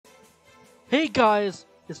Hey guys,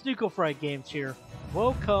 it's Nico Fry Games here.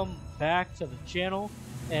 Welcome back to the channel,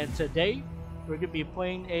 and today we're gonna be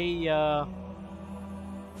playing a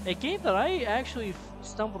game that I actually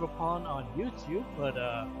stumbled upon on YouTube, but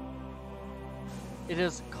it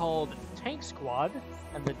is called Tank Squad,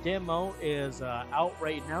 and the demo is out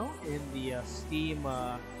right now in the Steam,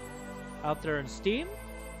 out there in Steam,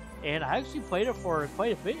 and I actually played it for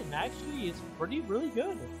quite a bit, and actually it's really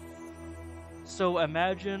good. So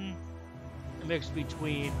imagine a mix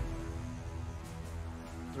between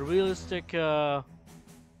the realistic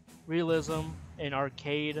realism and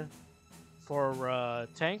arcade for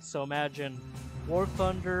tanks. So imagine War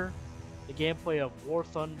Thunder, the gameplay of War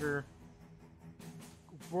Thunder,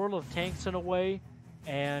 World of Tanks in a way,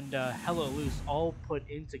 and Hella Loose all put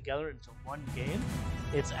in together into one game.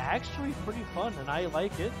 It's actually pretty fun, and I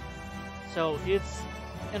like it. So it's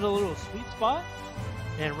in a little sweet spot,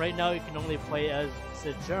 and right now you can only play as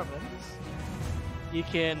the Germans. You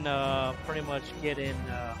can pretty much get in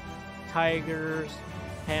Tigers,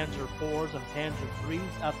 Panzer IVs, and Panzer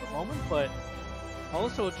IIIs at the moment, but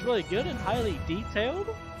also it's really good and highly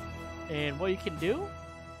detailed in what you can do.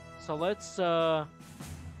 So let's, I'm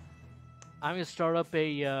going to start up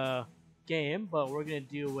a game, but we're going to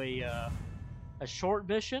do a short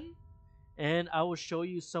mission, and I will show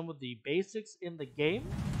you some of the basics in the game,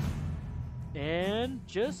 and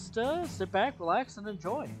just sit back, relax, and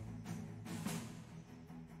enjoy.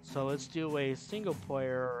 So let's do a single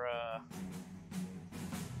player.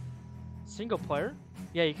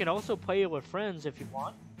 Yeah, you can also play it with friends if you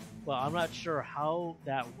want, but I'm not sure how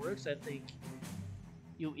that works. I think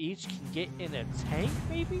you each can get in a tank,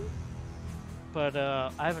 maybe. But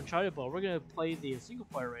I haven't tried it. But we're gonna play the single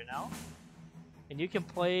player right now, and you can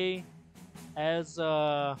play as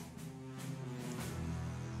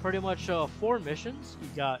pretty much 4 missions. You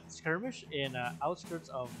got skirmish in outskirts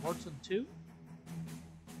of Morton 2.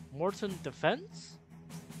 Morton Defense,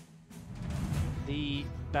 the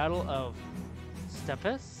Battle of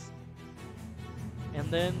Stepes,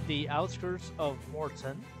 and then the outskirts of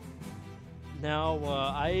Morton. Now,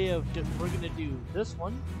 we're gonna do this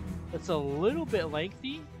one. It's a little bit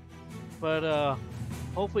lengthy, but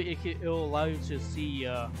hopefully it will allow you to see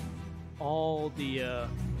all the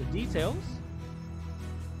details.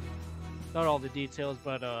 Not all the details,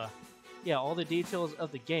 but yeah, all the details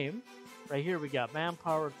of the game. Right here we got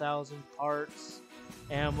manpower, 1,000 parts,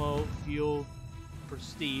 ammo, fuel,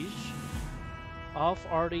 prestige,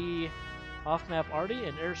 off-map arty,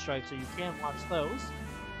 and airstrike, so you can watch those.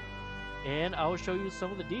 And I will show you some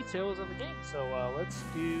of the details of the game. So let's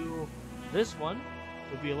do this one.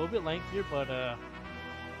 It'll be a little bit lengthier, but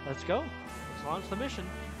let's go. Let's launch the mission.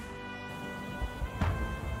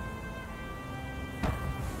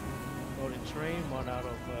 Loading terrain, 1 out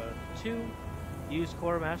of 2. Use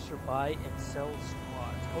Quartermaster, buy and sell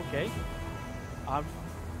squads. Okay.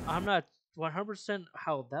 I'm not 100%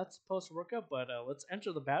 how that's supposed to work out, but let's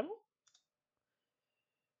enter the battle.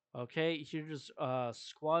 Okay, here's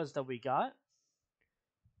squads that we got.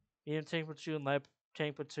 Medium tank platoon, light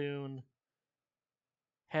tank platoon,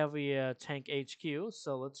 heavy tank HQ.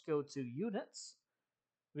 So let's go to units.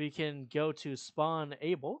 We can go to spawn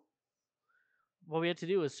able. What we have to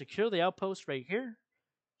do is secure the outpost right here,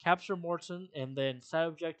 capture Morton, and then side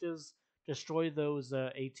objectives, destroy those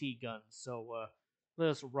AT guns. So let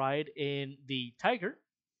us ride in the Tiger.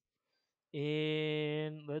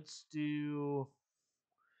 And let's do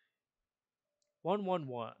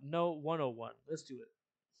 111. No, 101. Let's do it.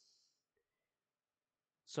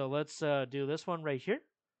 So let's do this one right here.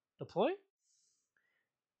 Deploy.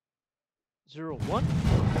 01.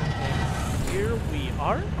 And here we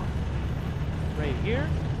are. Right here.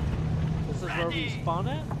 This is where we spawn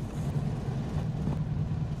at.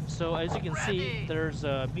 So as you can see, there's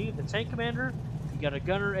me, the tank commander. You got a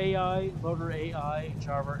gunner AI, loader AI,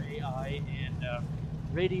 charver AI, and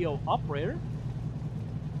radio operator.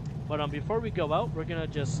 But before we go out, we're gonna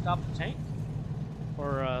just stop the tank,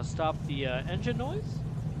 or stop the engine noise.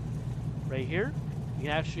 Right here, you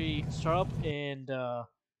can actually start up and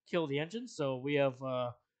kill the engine. So we have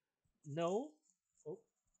no. Oh.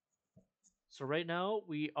 So right now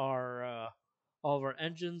we are all of our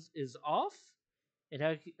engines is off. And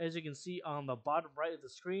as you can see on the bottom right of the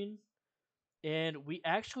screen, and we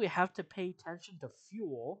actually have to pay attention to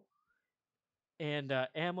fuel and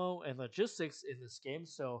ammo and logistics in this game.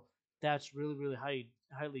 So that's really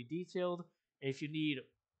highly detailed. If you need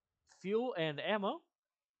fuel and ammo,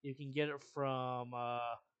 you can get it from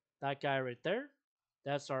that guy right there.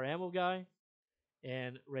 That's our ammo guy.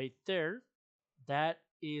 And right there, that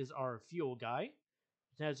is our fuel guy.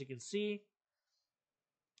 And as you can see,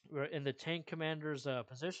 we're in the tank commander's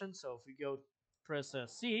position. So if we go press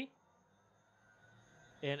C,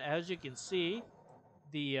 and as you can see,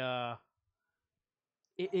 the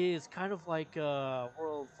it is kind of like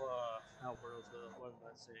World of not World of what am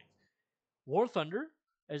I saying? War Thunder.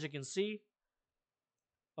 As you can see,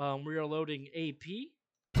 we are loading AP,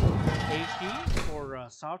 AP for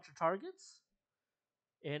softer targets,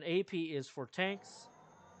 and AP is for tanks.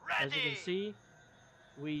 As you can see,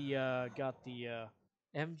 we got the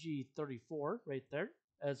MG34 right there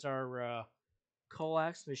as our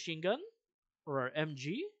coax machine gun, or our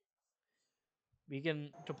MG. We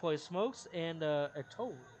can deploy smokes and a tow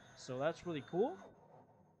room, so that's really cool.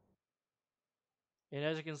 And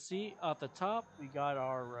as you can see at the top, we got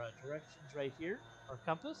our directions right here, our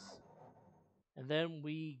compass. And then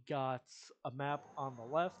we got a map on the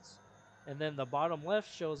left. And then the bottom left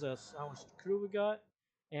shows us how much crew we got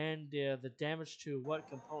and the damage to what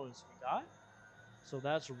components we got. So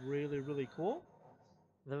that's really, really cool.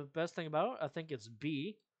 The best thing about it, I think it's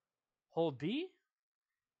B. Hold B.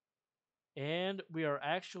 And we are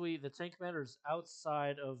actually, the tank commander is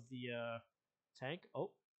outside of the tank.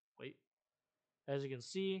 Oh, wait. As you can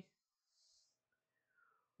see,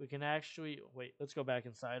 we can actually, wait, let's go back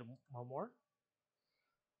inside one more.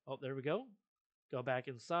 Oh, there we go. Go back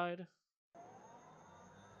inside.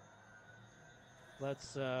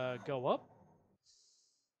 Let's go up.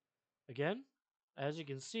 Again, as you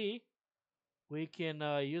can see, we can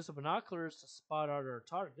use the binoculars to spot out our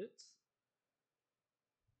targets.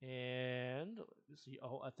 And let's see.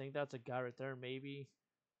 Oh, I think that's a guy right there. Maybe.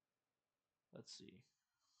 Let's see.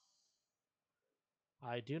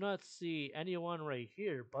 I do not see anyone right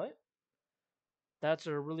here, but that's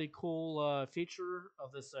a really cool feature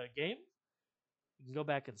of this game. You can go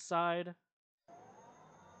back inside,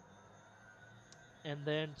 and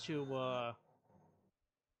then to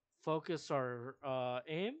focus our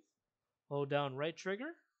aim, hold down right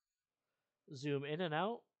trigger, zoom in and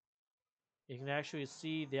out. You can actually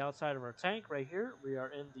see the outside of our tank right here. We are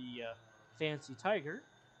in the Fancy Tiger.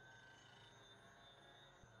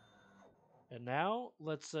 And now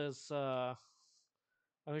let's I'm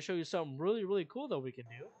going to show you something really, really cool that we can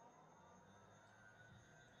do.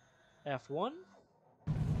 F1.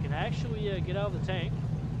 You can actually get out of the tank.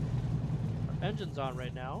 Our engine's on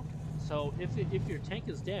right now. So if your tank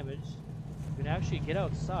is damaged, you can actually get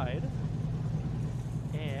outside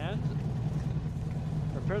and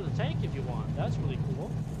repair the tank if you want. That's really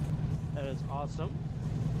cool. That is awesome.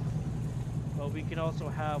 But we can also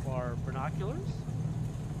have our binoculars.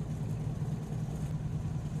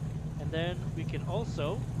 And then we can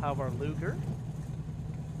also have our Luger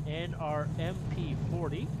and our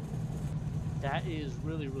MP40. That is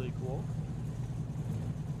really, really cool.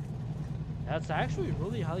 That's actually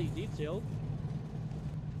really highly detailed.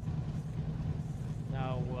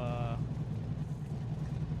 Now,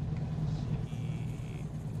 let's see.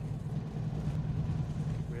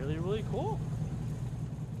 Really, really cool.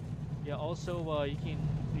 Yeah. Also, we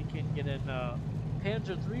can get in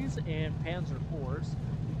Panzer IIIs and Panzer IVs.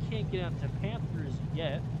 We can't get into Panthers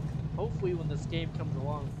yet. Hopefully, when this game comes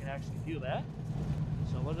along, we can actually do that.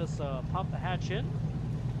 So let us pop the hatch in,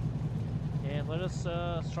 and let us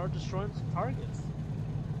start destroying some targets.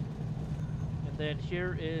 And then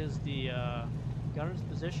here is the gunner's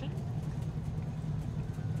position.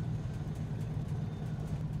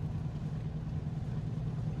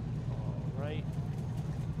 Alright.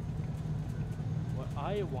 What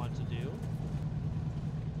I want to do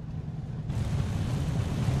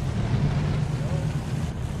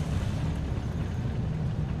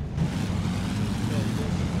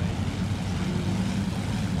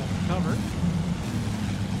cover.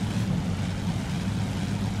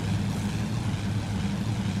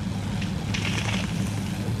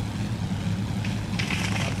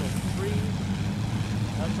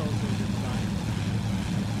 That's also a good sign.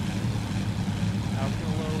 Now we're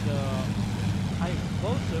going to load high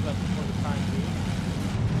explosive for the time being.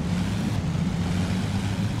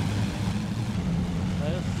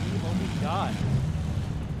 Let us see what we got.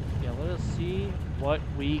 Yeah, let us see what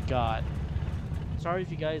we got. Sorry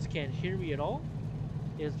if you guys can't hear me at all.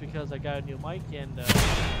 It's because I got a new mic and oh.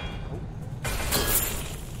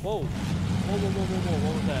 Whoa. Whoa, whoa, whoa, whoa, whoa,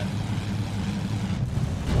 what was that?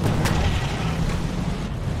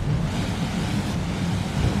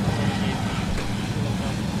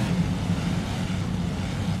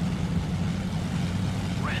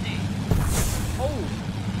 Ready? Oh!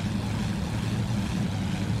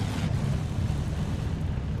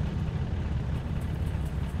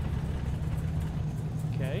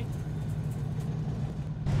 Okay.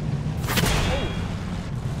 Oh!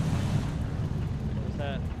 What was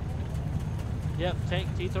that? Yep, tank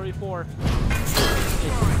T-34.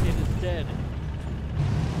 It is dead.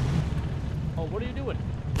 Oh, what are you doing?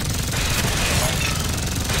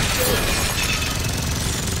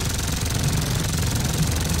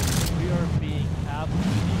 We are being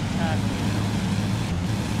absolutely attacked.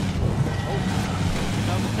 Oh,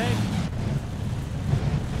 down the tank.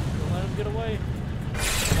 Don't let him get away.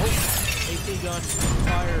 Oh, AT gun,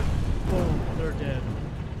 fire. Boom, they're dead.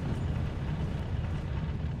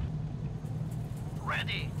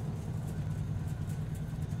 Ready.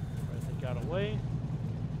 Right, they got away.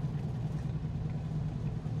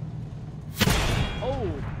 Oh!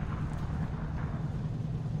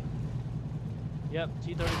 Yep,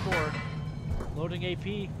 T-34. Loading AP.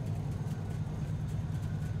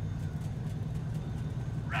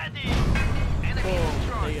 Ready. Enemy Boom,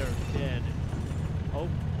 destroyed. they are dead. Oh.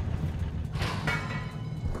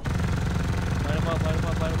 Light him up, light him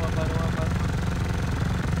up, light him up, light him up, light him up.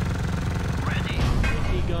 Ready. AP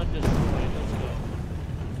gun destroyed, let's go.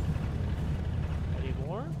 Any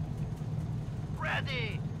more?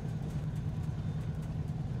 Ready.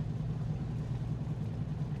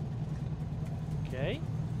 Okay.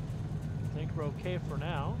 I think we're okay for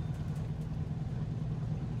now.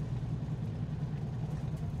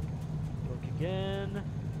 Look again.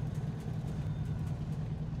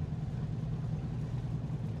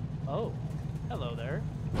 Oh, hello there.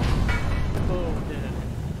 Boom, dead.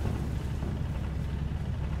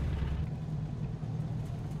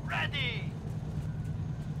 Ready.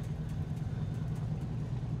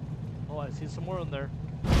 Oh, I see some more in there.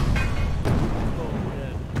 Boom,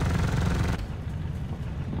 dead.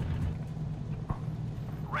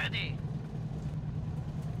 Ready.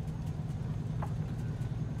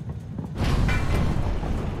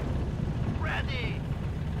 Ready.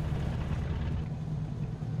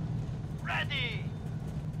 Ready.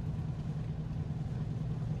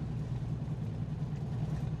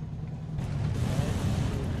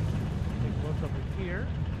 Take a look over here.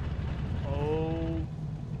 Oh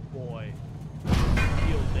boy.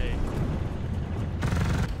 Field day.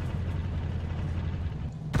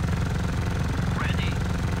 Ready.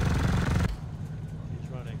 Oh, he's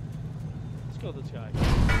running. Let's go this guy.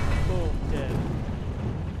 Boom, dead.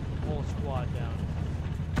 Whole squad down.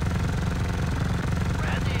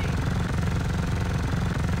 Ready.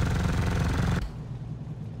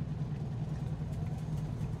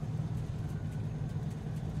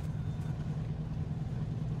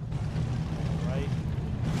 Alright.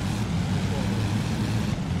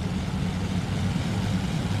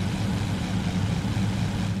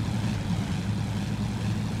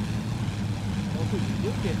 Hopefully we do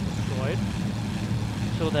get destroyed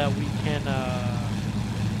so that we can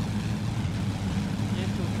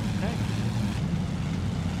infiltrate.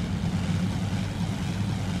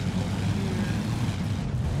 Over here.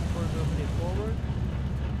 Further okay, forward.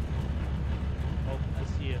 Oh, I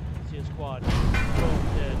see it. I see a squad. Boom,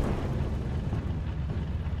 dead.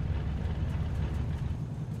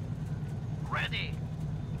 Ready.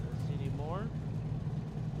 See any more?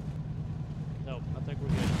 Nope, I think we're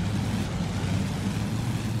good.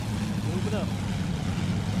 Moving up.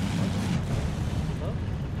 Up.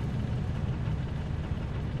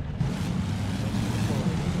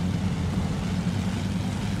 Forward.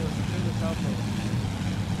 Go secure this outpost.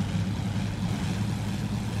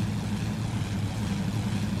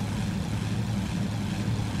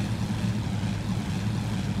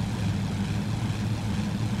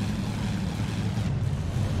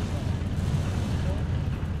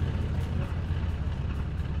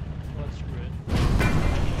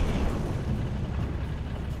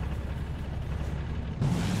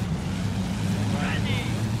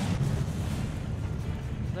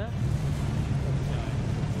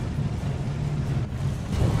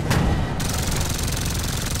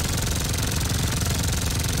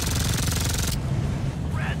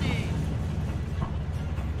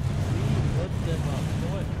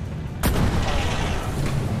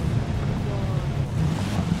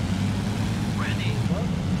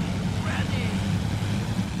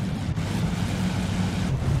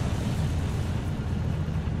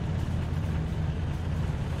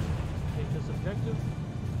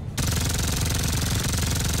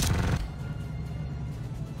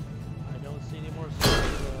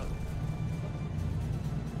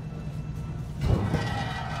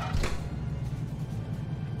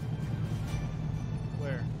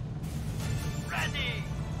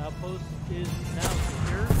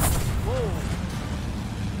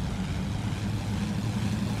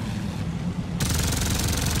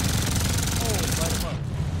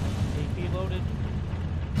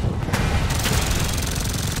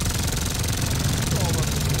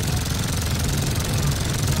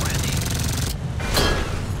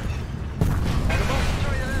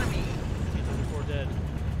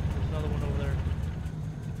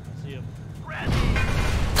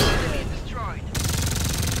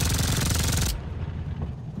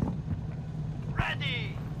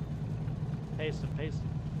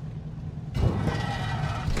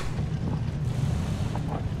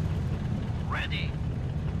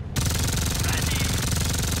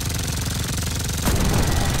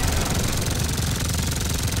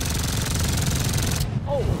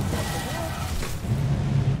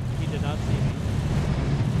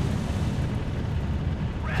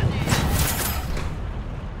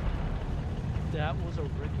 that was a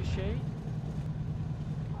ricochet.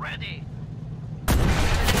 Ready. Enemy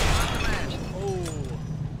on Oh.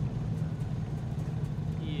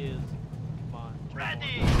 He is. Come on. turn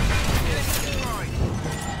Ready. one. Enemy destroyed.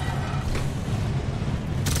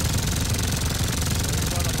 Where you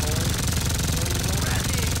running, boys? Where you running?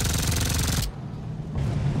 Ready.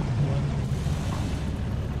 What?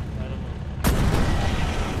 I don't know.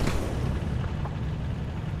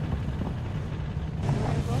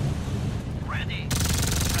 Where you running? Ready.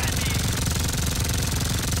 Ready.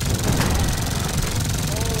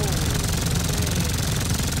 Oh,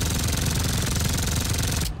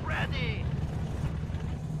 Ready.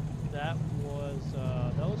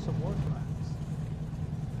 that was some war tracks.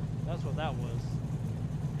 That's what that was.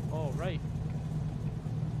 Oh, right.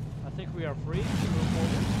 I think we are free to move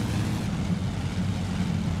forward.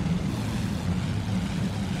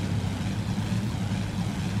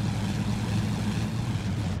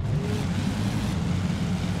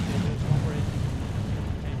 Okay, there's one right.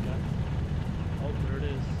 Handgun. Oh, there it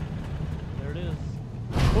is. There it is.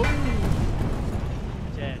 Boom!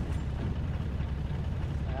 Dead.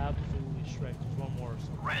 Absolutely shreked. There's one more.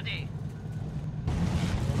 So. Ready.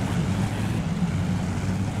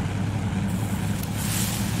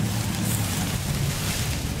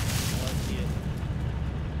 Oh, I see it.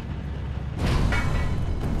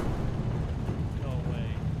 No way.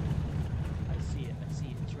 I see it. I see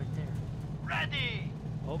it. It's right there. Ready.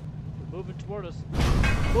 Oh, they're moving toward us.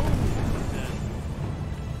 Boom! Dead.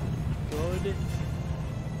 Good.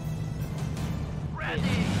 Ready.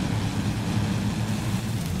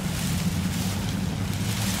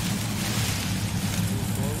 Move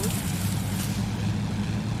forward.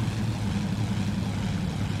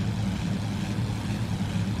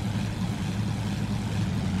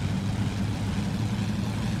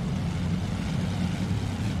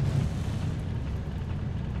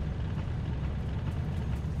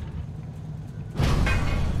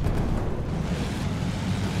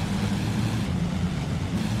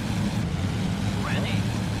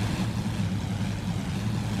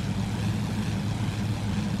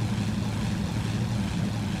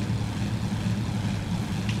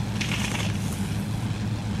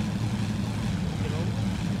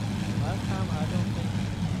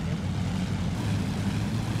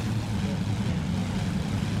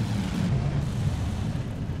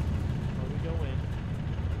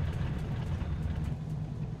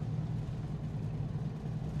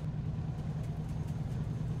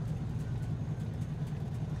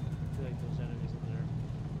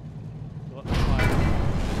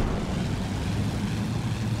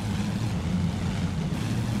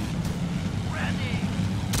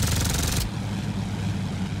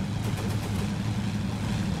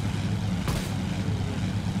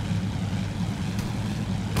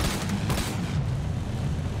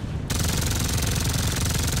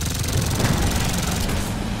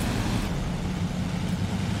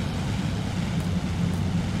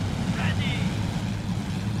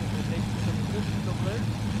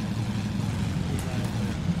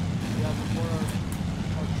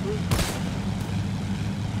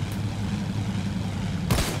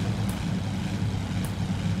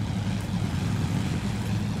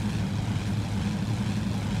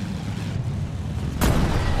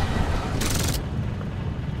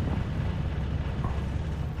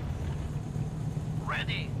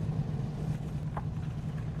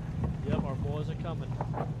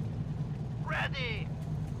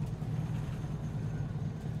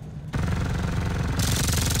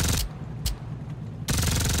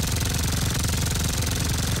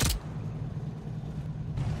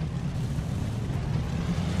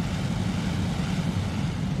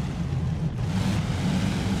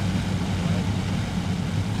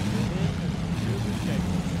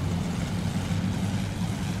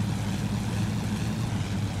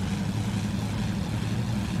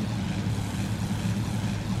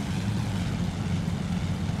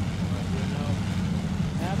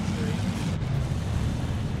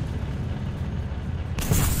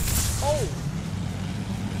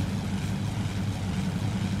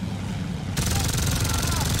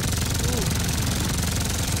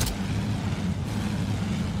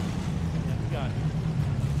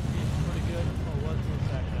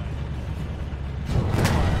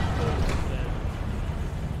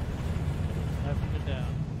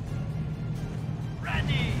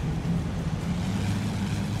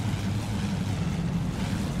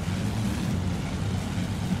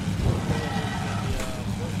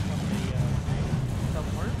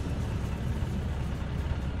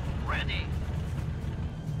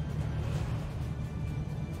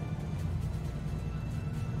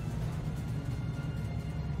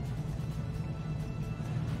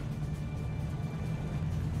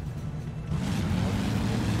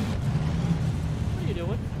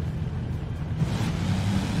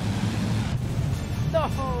 No!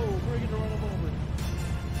 We're gonna run him over.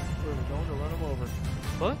 We're going to run him over.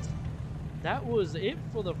 But that was it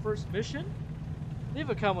for the first mission. Leave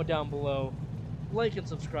a comment down below. Like and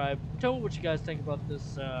subscribe. Tell me what you guys think about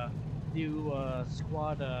this new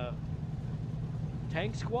squad,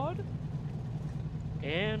 tank squad.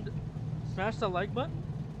 And smash that like button.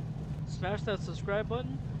 Smash that subscribe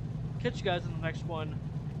button. Catch you guys in the next one.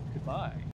 Goodbye.